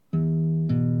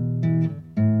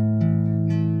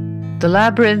The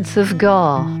Labyrinth of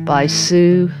Gar by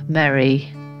Sue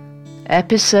Merry.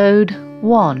 Episode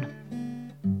 1.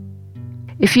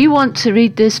 If you want to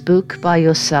read this book by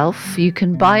yourself, you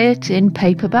can buy it in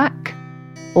paperback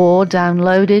or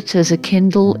download it as a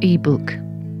Kindle ebook.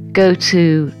 Go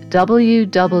to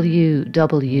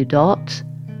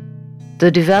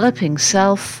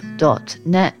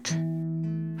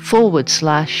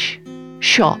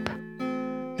www.thedevelopingself.net/shop.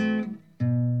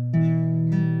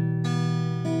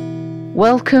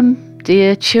 Welcome,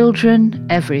 dear children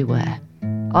everywhere.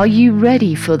 Are you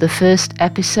ready for the first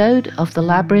episode of The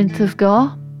Labyrinth of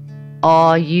Gar?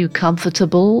 Are you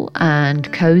comfortable and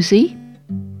cozy?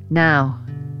 Now,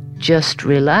 just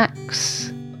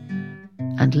relax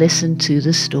and listen to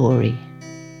the story.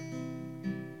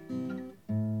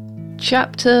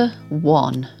 Chapter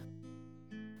 1.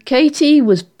 Katie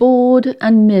was bored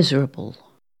and miserable.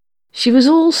 She was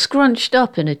all scrunched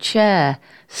up in a chair,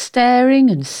 staring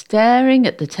and staring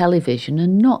at the television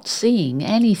and not seeing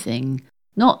anything,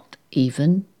 not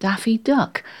even Daffy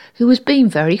Duck, who was being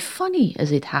very funny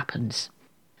as it happens.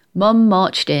 Mum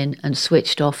marched in and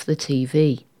switched off the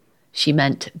TV. She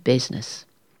meant business.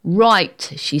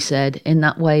 "Right," she said, in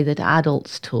that way that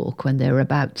adults talk when they're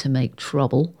about to make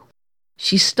trouble.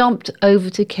 She stomped over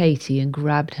to Katie and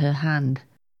grabbed her hand.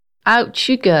 "Out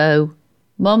you go."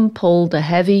 Mum pulled a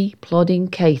heavy, plodding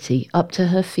Katie up to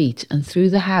her feet and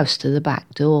through the house to the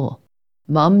back door.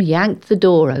 Mum yanked the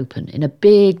door open in a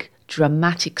big,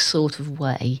 dramatic sort of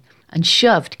way and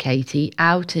shoved Katie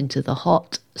out into the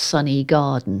hot, sunny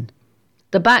garden.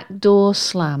 The back door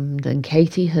slammed and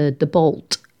Katie heard the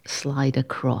bolt slide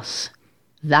across.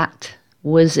 That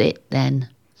was it then,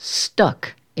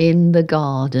 stuck in the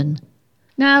garden.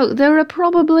 Now, there are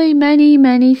probably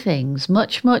many things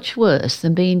much worse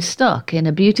than being stuck in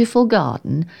a beautiful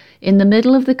garden in the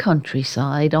middle of the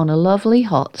countryside on a lovely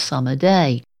hot summer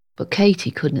day, but Katie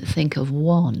couldn't think of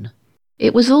one.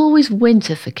 It was always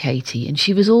winter for Katie, and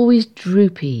she was always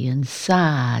droopy and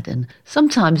sad, and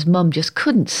sometimes Mum just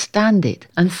couldn't stand it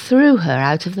and threw her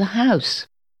out of the house.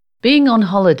 Being on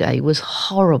holiday was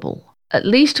horrible. At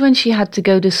least when she had to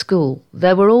go to school,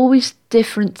 there were always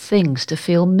different things to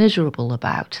feel miserable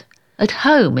about. At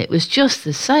home, it was just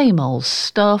the same old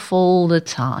stuff all the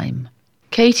time.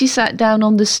 Katie sat down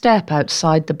on the step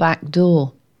outside the back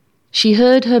door. She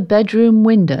heard her bedroom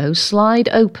window slide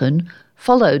open,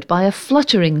 followed by a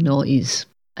fluttering noise.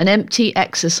 An empty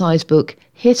exercise book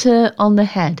hit her on the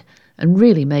head and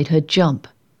really made her jump.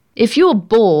 "If you're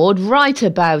bored, write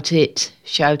about it,"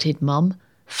 shouted Mum,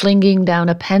 flinging down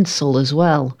a pencil as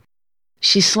well.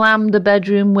 She slammed the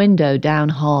bedroom window down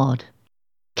hard.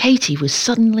 Katie was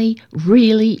suddenly,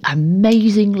 really,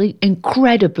 amazingly,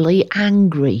 incredibly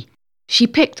angry. She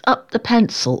picked up the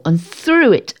pencil and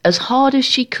threw it as hard as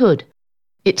she could.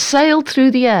 It sailed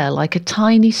through the air like a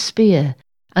tiny spear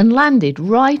and landed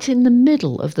right in the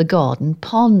middle of the garden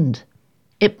pond.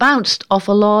 It bounced off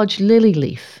a large lily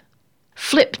leaf,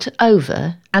 flipped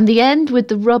over, and the end with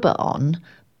the rubber on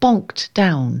bonked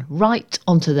down right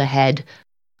onto the head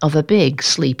of a big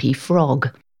sleepy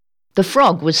frog. The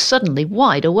frog was suddenly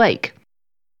wide awake.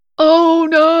 "Oh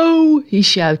no," he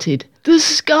shouted. "The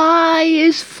sky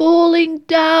is falling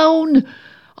down.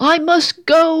 I must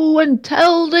go and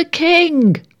tell the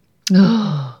king."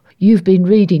 "Oh, you've been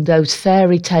reading those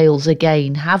fairy tales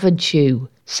again, haven't you?"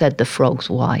 said the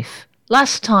frog's wife.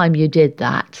 "Last time you did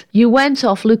that, you went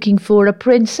off looking for a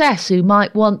princess who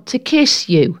might want to kiss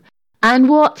you. And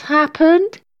what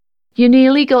happened? You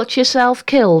nearly got yourself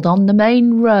killed on the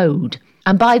main road,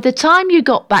 and by the time you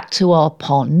got back to our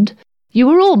pond, you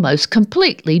were almost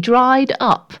completely dried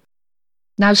up.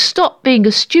 Now stop being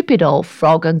a stupid old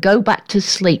frog and go back to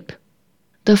sleep."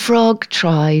 The frog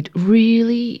tried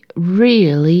really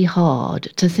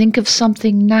hard to think of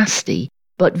something nasty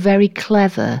but very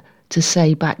clever to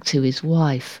say back to his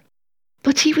wife.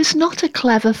 But he was not a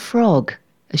clever frog,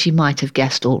 as you might have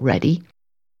guessed already.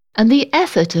 And the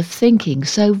effort of thinking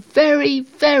so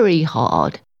very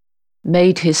hard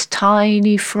made his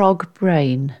tiny frog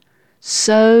brain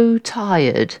so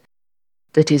tired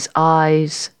that his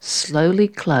eyes slowly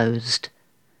closed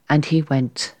and he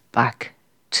went back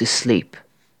to sleep.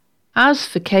 As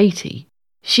for Katie,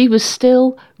 she was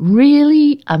still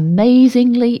really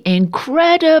amazingly,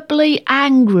 incredibly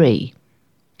angry.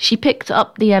 She picked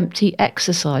up the empty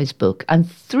exercise book and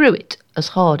threw it as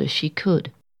hard as she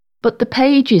could. But the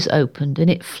pages opened and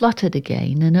it fluttered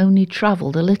again and only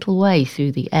travelled a little way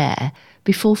through the air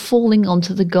before falling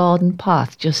onto the garden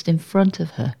path just in front of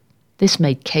her. This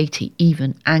made Katie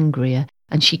even angrier,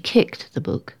 and she kicked the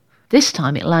book. This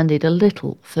time it landed a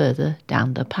little further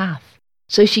down the path.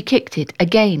 So she kicked it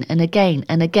again and again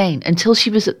and again until she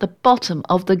was at the bottom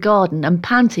of the garden and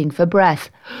panting for breath.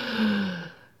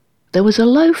 There was a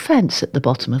low fence at the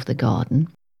bottom of the garden,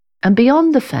 and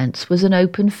beyond the fence was an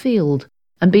open field,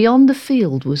 and beyond the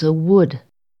field was a wood.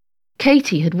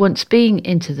 Katy had once been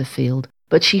into the field,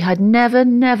 but she had never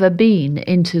been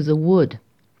into the wood.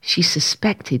 She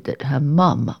suspected that her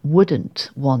mum wouldn't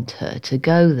want her to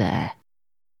go there.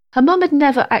 Her mum had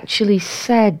never actually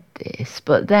said this,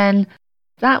 but then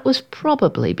that was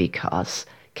probably because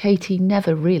Katy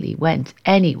never really went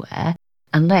anywhere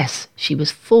unless she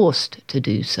was forced to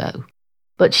do so.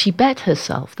 But she bet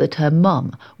herself that her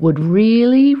mum would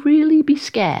really be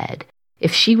scared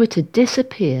if she were to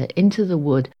disappear into the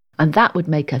wood, and that would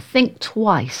make her think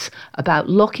twice about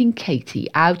locking Katy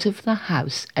out of the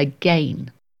house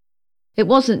again. It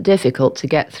wasn't difficult to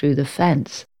get through the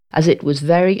fence, as it was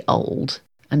very old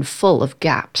and full of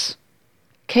gaps.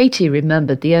 Katy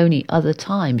remembered the only other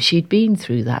time she'd been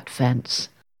through that fence.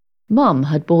 Mum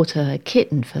had bought her a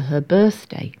kitten for her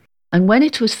birthday, and when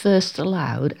it was first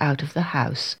allowed out of the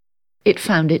house, it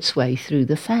found its way through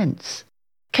the fence.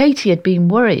 Katy had been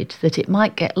worried that it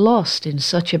might get lost in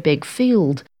such a big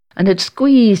field, and had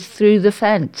squeezed through the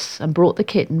fence and brought the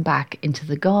kitten back into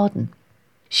the garden.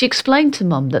 She explained to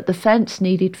Mum that the fence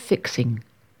needed fixing,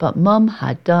 but Mum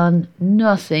had done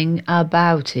nothing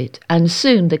about it, and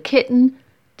soon the kitten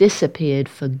disappeared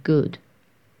for good.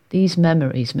 These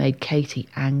memories made Katy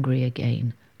angry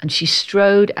again, and she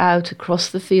strode out across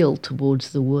the field towards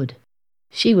the wood.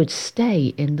 She would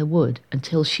stay in the wood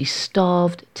until she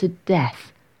starved to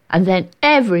death, and then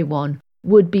everyone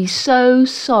would be so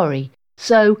sorry,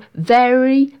 so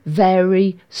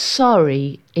very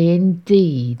sorry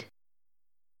indeed.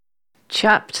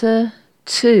 Chapter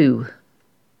 2.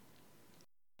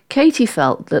 Katy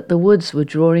felt that the woods were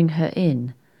drawing her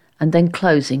in and then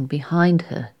closing behind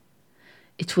her.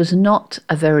 It was not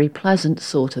a very pleasant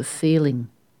sort of feeling.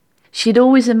 She had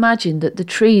always imagined that the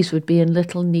trees would be in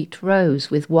little neat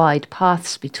rows with wide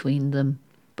paths between them,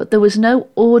 but there was no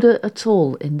order at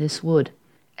all in this wood.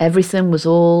 Everything was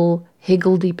all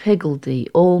higgledy-piggledy,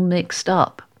 all mixed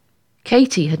up.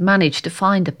 Katy had managed to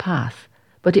find a path,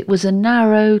 but it was a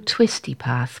narrow, twisty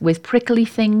path with prickly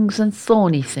things and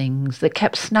thorny things that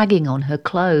kept snagging on her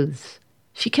clothes.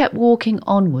 She kept walking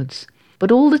onwards,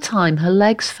 but all the time her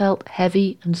legs felt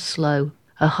heavy and slow.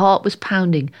 Her heart was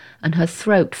pounding and her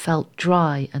throat felt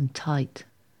dry and tight.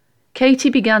 Katy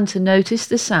began to notice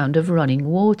the sound of running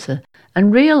water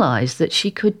and realised that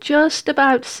she could just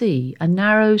about see a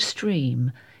narrow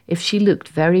stream if she looked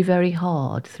very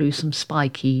hard through some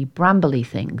spiky, brambly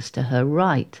things to her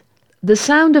right. The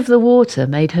sound of the water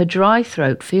made her dry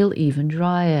throat feel even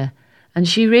drier, and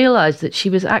she realised that she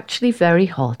was actually very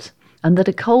hot and that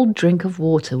a cold drink of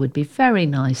water would be very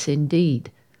nice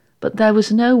indeed. But there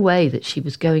was no way that she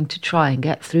was going to try and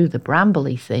get through the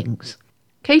brambly things.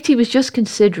 Katy was just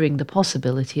considering the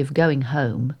possibility of going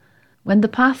home when the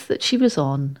path that she was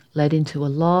on led into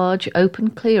a large open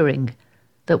clearing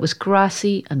that was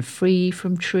grassy and free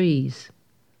from trees.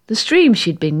 The stream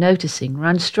she'd been noticing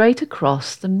ran straight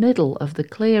across the middle of the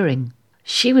clearing.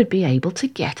 She would be able to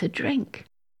get a drink.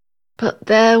 But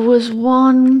there was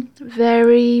one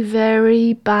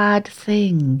very bad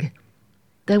thing.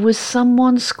 There was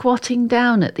someone squatting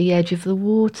down at the edge of the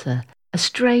water, a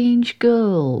strange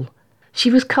girl. She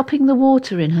was cupping the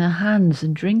water in her hands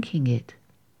and drinking it.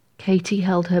 Katy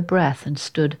held her breath and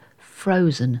stood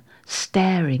frozen,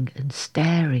 staring and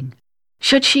staring.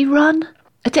 Should she run?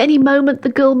 At any moment the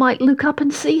girl might look up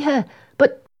and see her,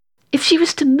 but if she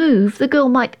was to move, the girl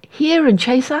might hear and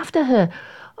chase after her.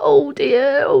 Oh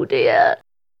dear, oh dear.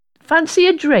 Fancy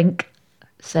a drink,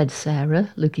 said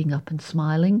Sarah, looking up and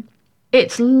smiling.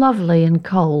 It's lovely and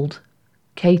cold.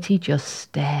 Katy just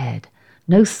stared.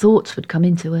 No thoughts would come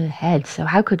into her head, so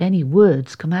how could any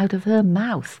words come out of her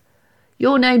mouth?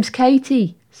 Your name's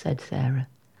Katy, said Sarah.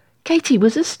 Katy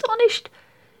was astonished.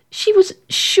 She was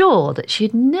sure that she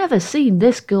had never seen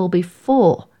this girl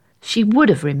before. She would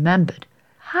have remembered.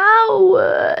 How,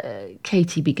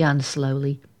 Katy began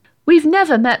slowly. We've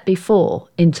never met before,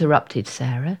 interrupted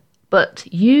Sarah, but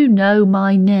you know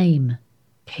my name.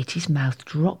 Katy's mouth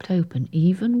dropped open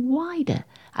even wider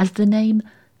as the name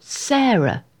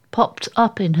Sarah popped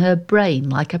up in her brain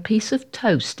like a piece of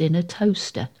toast in a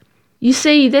toaster. You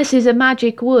see, this is a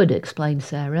magic wood, explained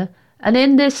Sarah, and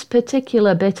in this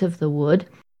particular bit of the wood,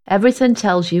 everything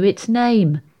tells you its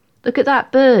name. Look at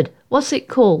that bird. What's it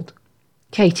called?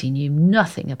 Katy knew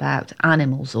nothing about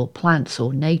animals or plants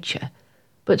or nature,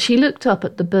 but she looked up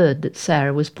at the bird that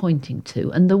Sarah was pointing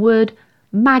to, and the word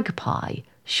magpie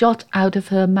shot out of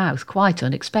her mouth quite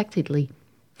unexpectedly.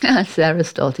 Sarah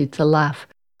started to laugh.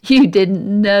 You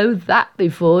didn't know that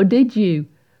before, did you?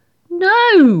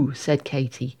 No, said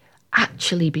Katy,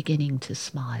 actually beginning to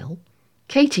smile.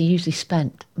 Katy usually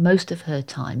spent most of her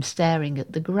time staring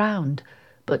at the ground,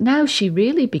 but now she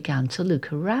really began to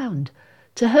look around.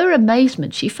 To her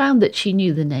amazement, she found that she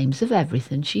knew the names of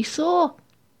everything she saw.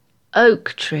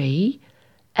 Oak tree,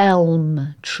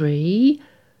 elm tree,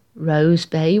 rose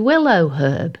bay willow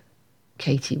herb.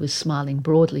 Katy was smiling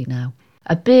broadly now,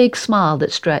 a big smile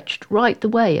that stretched right the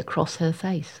way across her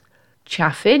face.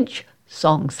 Chaffinch,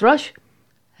 song thrush.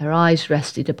 Her eyes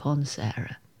rested upon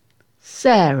Sarah.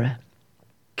 Sarah.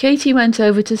 Katy went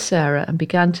over to Sarah and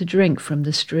began to drink from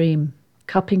the stream,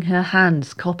 cupping her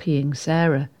hands, copying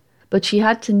Sarah. But she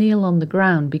had to kneel on the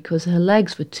ground because her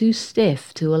legs were too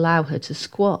stiff to allow her to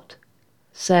squat.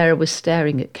 Sarah was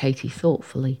staring at Katy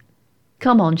thoughtfully.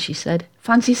 Come on, she said.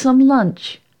 Fancy some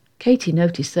lunch? Katy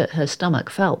noticed that her stomach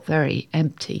felt very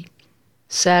empty.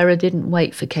 Sarah didn't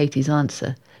wait for Katy's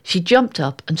answer. She jumped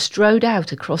up and strode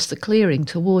out across the clearing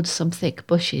towards some thick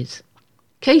bushes.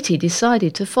 Katy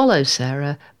decided to follow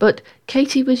Sarah, but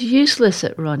Katy was useless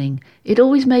at running. It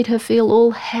always made her feel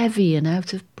all heavy and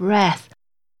out of breath,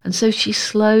 and so she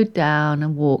slowed down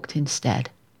and walked instead.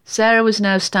 Sarah was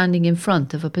now standing in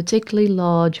front of a particularly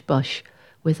large bush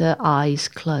with her eyes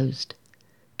closed.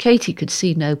 Katy could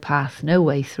see no path, no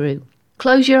way through.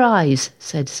 Close your eyes,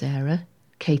 said Sarah.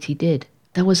 Katy did.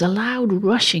 There was a loud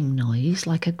rushing noise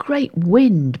like a great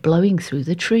wind blowing through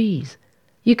the trees.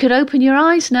 You can open your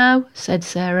eyes now, said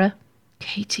Sarah.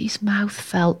 Katy's mouth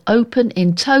fell open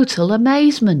in total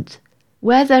amazement.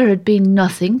 Where there had been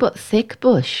nothing but thick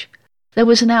bush, there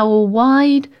was now a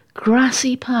wide,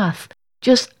 grassy path,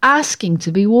 just asking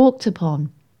to be walked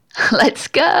upon. Let's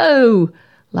go,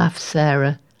 laughed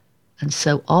Sarah. And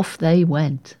so off they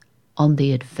went, on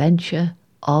the adventure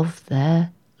of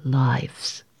their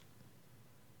lives.